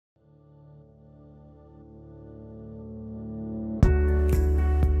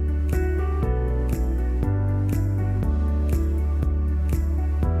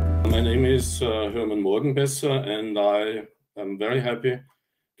Hermann Morgenbesser, and I am very happy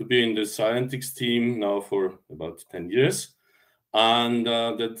to be in the Scientix team now for about 10 years. And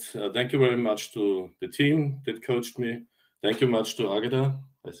thank you very much to the team that coached me. Thank you much to Agata,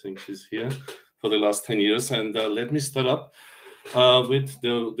 I think she's here, for the last 10 years. And let me start up with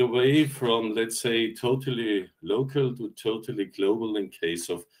the way from, let's say, totally local to totally global in case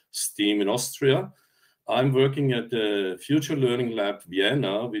of STEAM in Austria. I'm working at the Future Learning Lab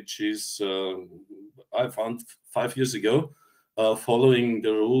Vienna, which is, I found 5 years ago, following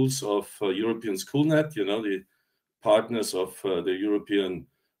the rules of European Schoolnet, you know, the partners of the European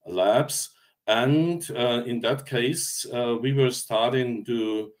labs. And in that case, we were starting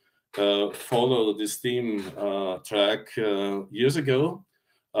to follow the STEAM track years ago,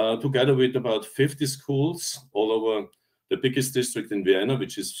 together with about 50 schools all over the biggest district in Vienna,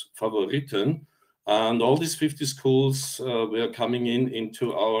 which is Favoriten. And all these 50 schools were coming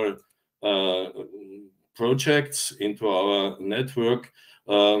into our projects, into our network,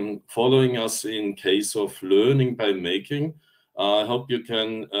 following us in case of learning by making. I hope you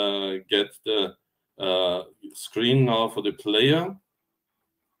can get the screen now for the player.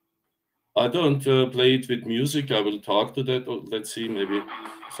 I don't play it with music. I will talk to that. Oh, let's see, maybe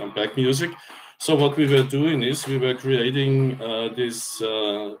some back music. So what we were doing is we were creating this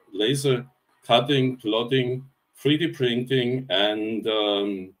laser cutting, plotting, 3D printing, and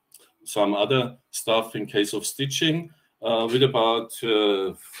some other stuff in case of stitching, with about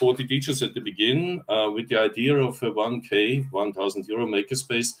 40 teachers at the beginning, with the idea of a 1,000 euro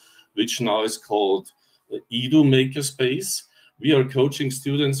makerspace, which now is called Edu Makerspace. We are coaching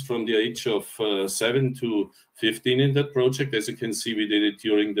students from the age of 7 to 15 in that project. As you can see, we did it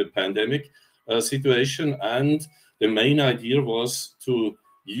during the pandemic situation, and the main idea was to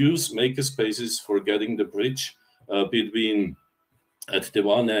use makerspaces for getting the bridge between, at the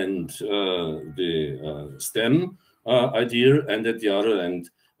one end, the STEM idea, and at the other end,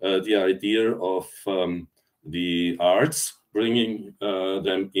 the idea of the arts, bringing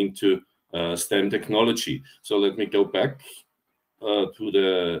them into STEM technology. So let me go back to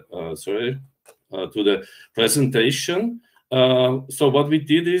the presentation. So what we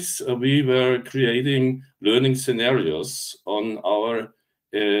did is we were creating learning scenarios on our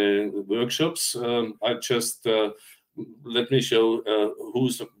workshops. I just let me show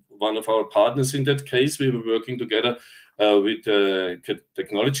who's one of our partners in that case. We were working together with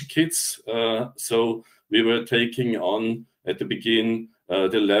technology kids. So we were taking on at the beginning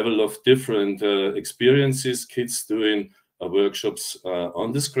the level of different experiences, kids doing workshops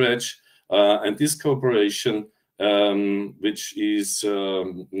on the scratch. And this cooperation, which is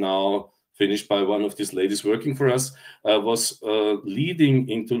now finished by one of these ladies working for us, was leading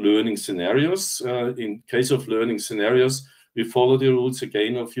into learning scenarios. In case of learning scenarios, we follow the rules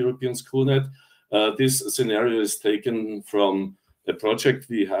again of European Schoolnet. This scenario is taken from a project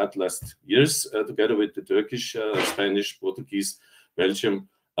we had last years together with the Turkish, Spanish, Portuguese, Belgium,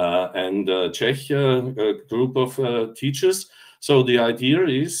 and Czech group of teachers. So the idea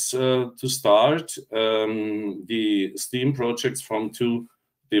is to start the STEAM projects from two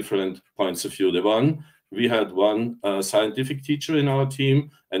different points of view. We had one scientific teacher in our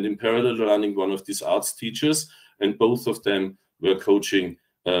team, and in parallel running one of these arts teachers, and both of them were coaching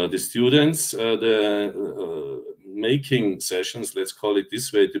the students. The making sessions, let's call it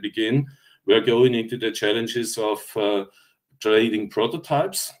this way to begin, we're going into the challenges of creating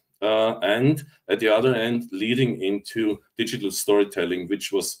prototypes, and at the other end, leading into digital storytelling,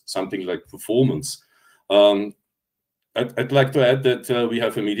 which was something like performance. I'd like to add that we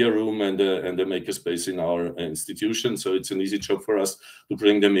have a media room and a makerspace in our institution, so it's an easy job for us to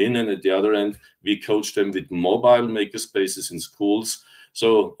bring them in. And at the other end, we coach them with mobile makerspaces in schools.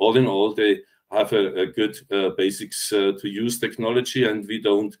 So all in all, they have a good basics to use technology, and we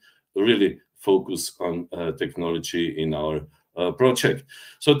don't really focus on technology in our project.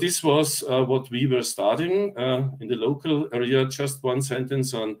 So this was what we were starting in the local area. Just one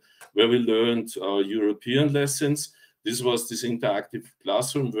sentence on where we learned our European lessons. This was this interactive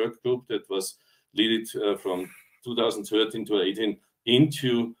classroom work group that was led from 2013 to 18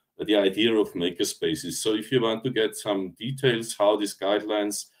 into the idea of makerspaces. So if you want to get some details how these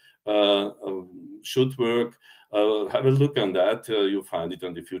guidelines should work, have a look on that. You'll find it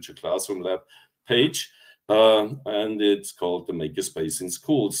on the Future Classroom Lab page, and it's called the Makerspace in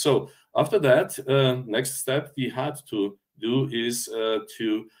Schools. So after that, next step we had to do is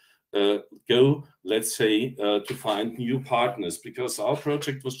to go, let's say, to find new partners, because our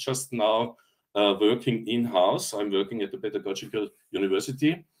project was just now working in-house. I'm working at the Pedagogical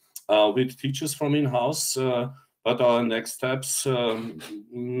University with teachers from in-house. but our next steps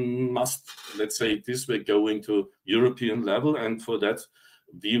must, let's say it this way, go into European level. And for that,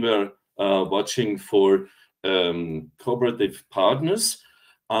 we were watching for cooperative partners.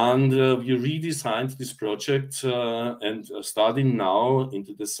 And we redesigned this project and starting now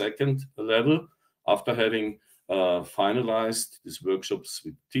into the second level after having finalized these workshops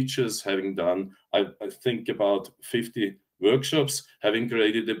with teachers, having done, I think, about 50 workshops, having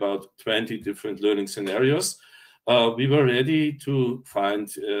created about 20 different learning scenarios. We were ready to find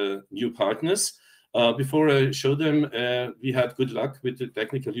new partners. Before I show them, we had good luck with the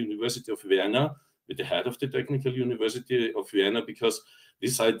Technical University of Vienna, with the head of the Technical University of Vienna, because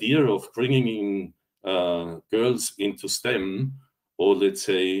this idea of bringing in girls into STEM, or let's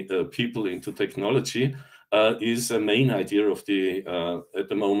say people into technology, is a main idea of the, at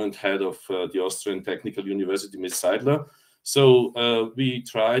the moment, head of the Austrian Technical University, Ms. Seidler. So we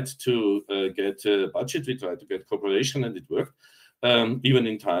tried to get a budget, we tried to get cooperation, and it worked, even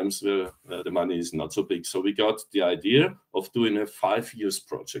in times where the money is not so big. So we got the idea of doing a 5-year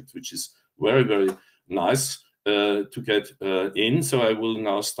project, which is very, very nice to get in. So I will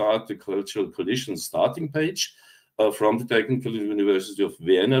now start the Cultural Collision starting page from the Technical University of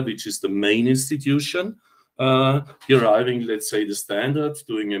Vienna, which is the main institution, deriving, let's say, the standard,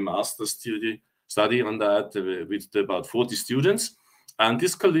 doing a master's study on that with about 40 students. And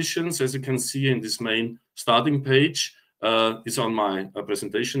these collisions, as you can see in this main starting page, is on my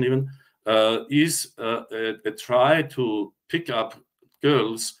presentation even, is a try to pick up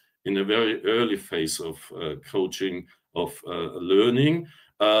girls in a very early phase of coaching, of learning.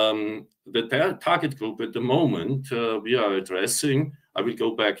 The target group at the moment we are addressing, I will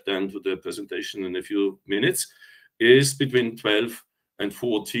go back then to the presentation in a few minutes, is between 12 and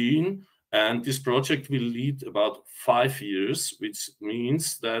 14. And this project will lead about 5 years, which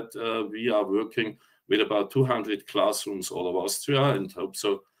means that we are working with about 200 classrooms all over Austria, and hope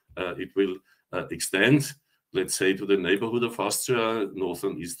so it will extend, let's say, to the neighborhood of Austria,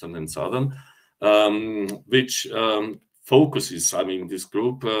 northern, eastern, and southern, which focuses, I mean, this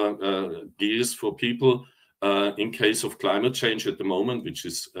group gears for people in case of climate change at the moment, which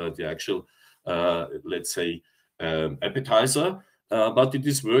is the actual, let's say, appetizer. But it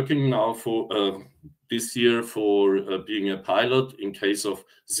is working now for this year for being a pilot in case of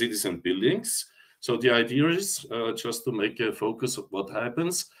cities and buildings. So the idea is just to make a focus of what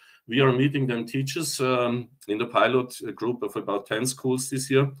happens. We are meeting then teachers in the pilot group of about 10 schools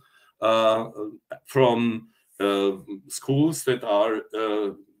this year, from schools that are,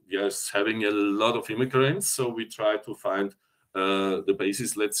 yes, having a lot of immigrants. So we try to find the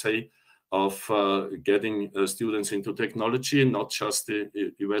basis, let's say, of getting students into technology, and not just the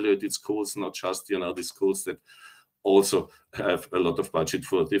evaluated schools, not just, you know, the schools that also have a lot of budget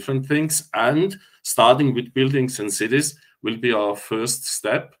for different things. And starting with buildings and cities will be our first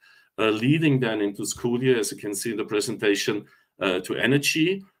step, leading then into school year, as you can see in the presentation, to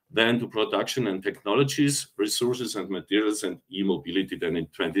energy, then to production and technologies, resources and materials, and e-mobility then in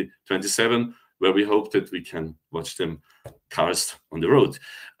 2027, where we hope that we can watch them cars on the road.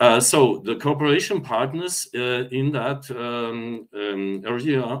 So the cooperation partners in that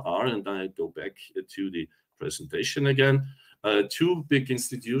area are, and I go back to the presentation again, 2 big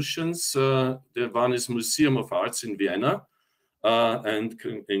institutions. The one is Museum of Arts in Vienna, and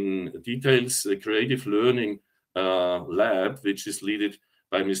in details, the Creative Learning Lab, which is led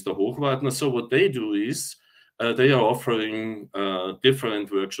by Mr. Hochwartner. So what they do is they are offering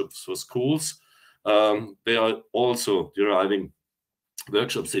different workshops for schools. They are also deriving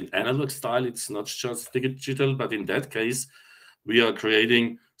workshops in analog style. It's not just digital, but in that case, we are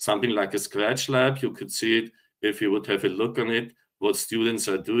creating something like a scratch lab. You could see it if you would have a look on it, what students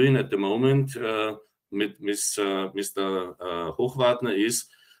are doing at the moment with Mr. Hochwartner is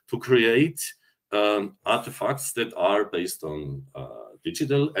to create artifacts that are based on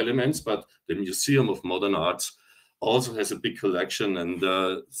digital elements, but the Museum of Modern Arts also has a big collection, and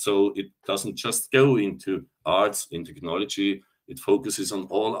so it doesn't just go into arts, in technology, it focuses on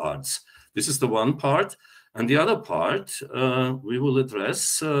all arts. This is the one part. And the other part we will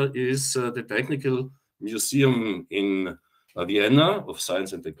address is the Technical Museum in Vienna of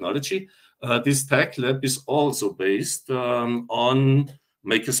Science and Technology. This tech lab is also based on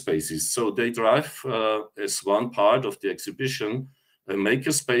makerspaces. So they drive as one part of the exhibition a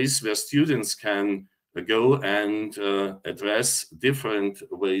makerspace where students can go and address different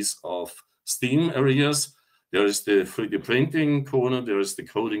ways of STEAM areas. There is the 3D printing corner, there is the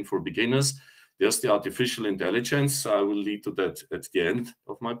coding for beginners, there's the artificial intelligence. I will lead to that at the end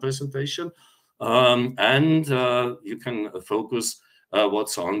of my presentation. And you can focus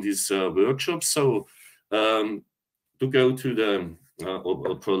what's on these workshops. So to go to the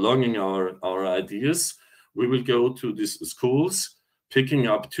or prolonging our ideas, we will go to these schools, picking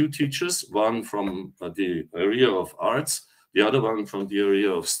up 2 teachers, one from the area of arts, the other one from the area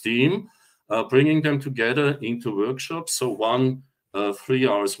of STEAM, bringing them together into workshops. So one 3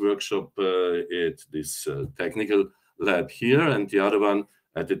 hours workshop at this technical lab here, and the other one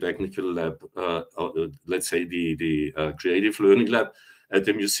at the technical lab, let's say the creative learning lab at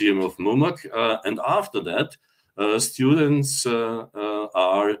the Museum of MUMAC. And after that, students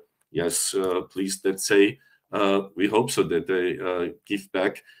are, yes, pleased, let's say, we hope so that they give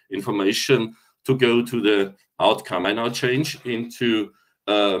back information to go to the outcome. I now change into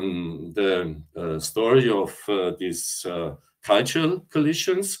the story of these cultural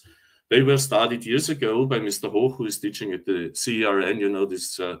collisions. They were started years ago by Mr. Hoch, who is teaching at the CERN, you know,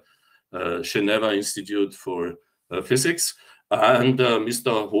 this Geneva Institute for Physics. And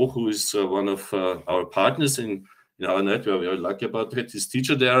Mr. Hoch, who is one of our partners in our net, we are very lucky about it. He's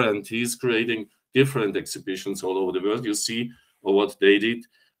teacher there, and he's creating different exhibitions all over the world. You see what they did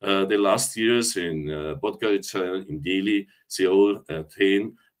the last years in Podgorica, in Delhi, Seoul,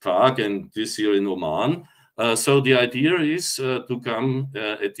 Athens, Prague, and this year in Oman. So the idea is to come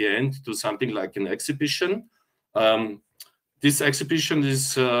at the end to something like an exhibition. This exhibition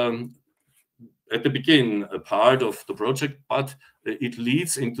is at the beginning a part of the project, but it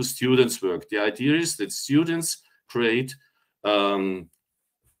leads into students' work. The idea is that students create,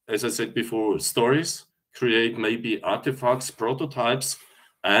 as I said before, stories, create maybe artifacts, prototypes,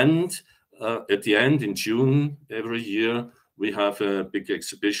 and at the end, in June every year, we have a big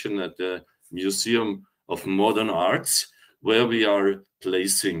exhibition at the Museum of Modern Arts, where we are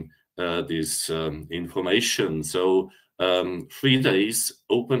placing this information. So 3 days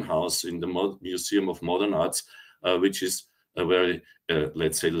open house in the Museum of Modern Arts, which is a very,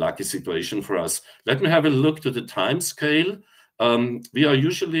 let's say, lucky situation for us. Let me have a look to the time scale. We are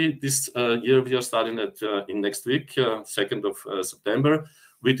usually, this year, we are starting at in next week, 2nd of September,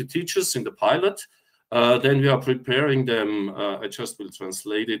 with the teachers in the pilot. Then we are preparing them, I just will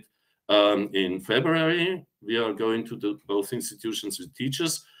translate it, in February. We are going to both institutions with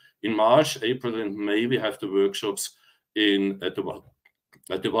teachers. In March, April, and May, we have the workshops at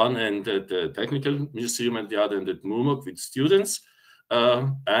the one end at the Technical Museum and the other end at MUMAC with students.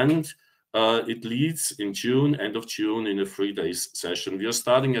 And it leads in June, end of June, in a 3 days session. We are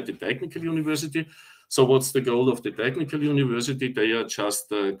starting at the Technical University. So what's the goal of the Technical University? They are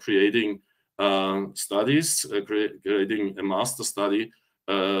just creating studies, creating a master study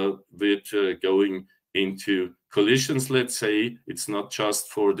with going into collisions, let's say. It's not just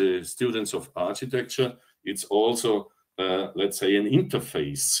for the students of architecture, it's also, let's say, an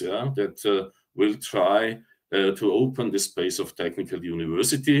interface, yeah, that will try to open the space of Technical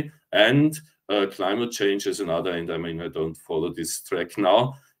University. And climate change is another, and I mean, I don't follow this track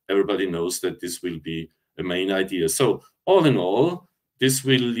now. Everybody knows that this will be a main idea. So all in all, this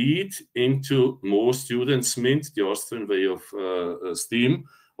will lead into more students, MINT, the Austrian way of STEAM,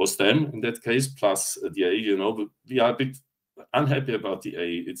 or STEM in that case, plus the A, you know. We are a bit unhappy about the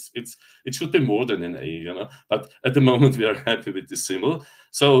A. It should be more than an A, you know. But at the moment, we are happy with the symbol.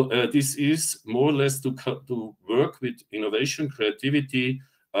 So this is more or less to work with innovation, creativity,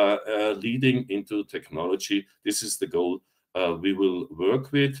 leading into technology. This is the goal we will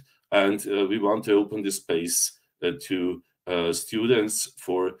work with. And we want to open the space to students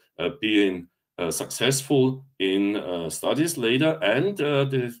for being successful in studies later. And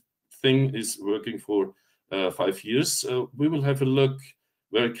the thing is working for 5 years. We will have a look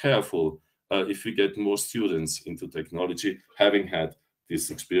very careful if we get more students into technology, having had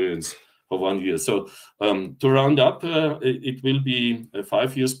this experience for 1 year. So to round up, it will be a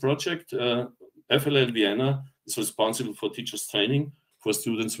 5 years project. FLL Vienna is responsible for teachers training, for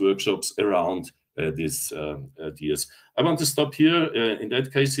students workshops around these years. I want to stop here. In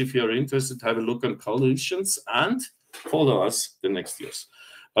that case, if you are interested, have a look on collisions and follow us the next years.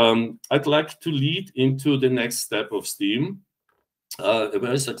 I'd like to lead into the next step of STEAM, a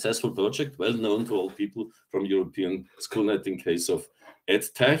very successful project, well known to all people from European Schoolnet in case of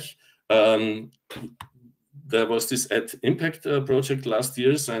EdTech. There was this Impact project last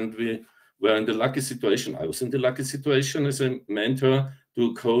year, and we were in the lucky situation. I was in the lucky situation as a mentor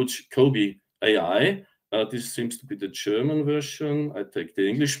to coach Kobe AI. This seems to be the German version. I take the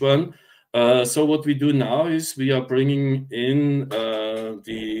English one. So what we do now is we are bringing in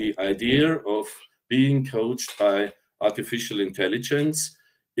the idea of being coached by artificial intelligence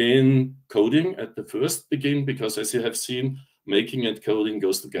in coding at the first beginning, because as you have seen, making and coding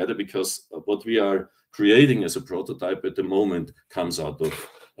goes together, because what we are creating as a prototype at the moment comes out of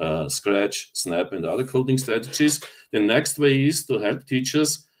Scratch, Snap, and other coding strategies. The next way is to help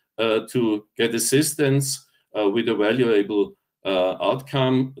teachers to get assistance with a valuable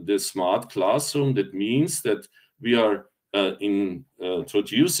outcome, the smart classroom. That means that we are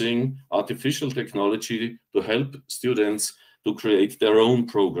introducing artificial technology to help students to create their own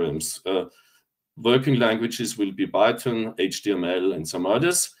programs. Working languages will be Python, HTML, and some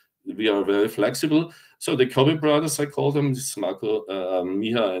others. We are very flexible. So the Kobe brothers, I call them, this is Marco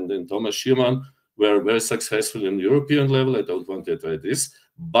Miha and then Thomas Schiermann, were very successful in the European level. I don't want to try this.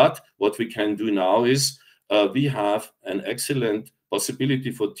 But what we can do now is we have an excellent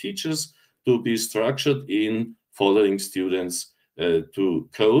possibility for teachers to be structured in following students to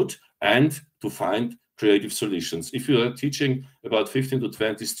code and to find creative solutions. If you are teaching about 15 to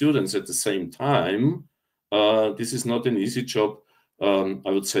 20 students at the same time, this is not an easy job, I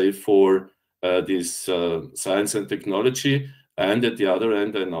would say, for this science and technology. And at the other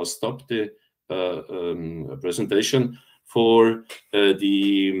end, I now stop the presentation for the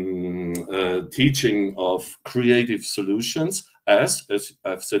teaching of creative solutions. As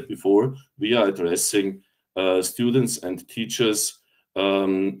I've said before, we are addressing students and teachers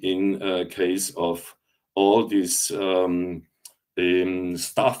in case of all this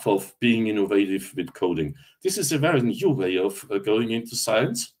stuff of being innovative with coding. This is a very new way of going into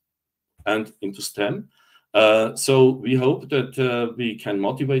science and into STEM. So we hope that we can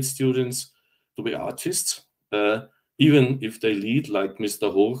motivate students to be artists, even if they lead, like Mr.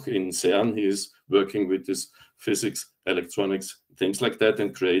 Hoch in CERN. He is working with this physics, electronics, things like that,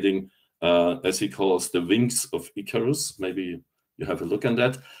 and creating, as he calls, the wings of Icarus. Maybe you have a look on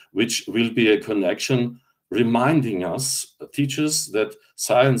that, which will be a connection reminding us, teachers, that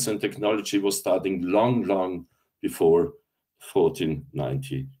science and technology was starting long, long before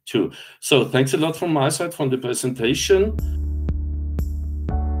 1492. So thanks a lot from my side from the presentation.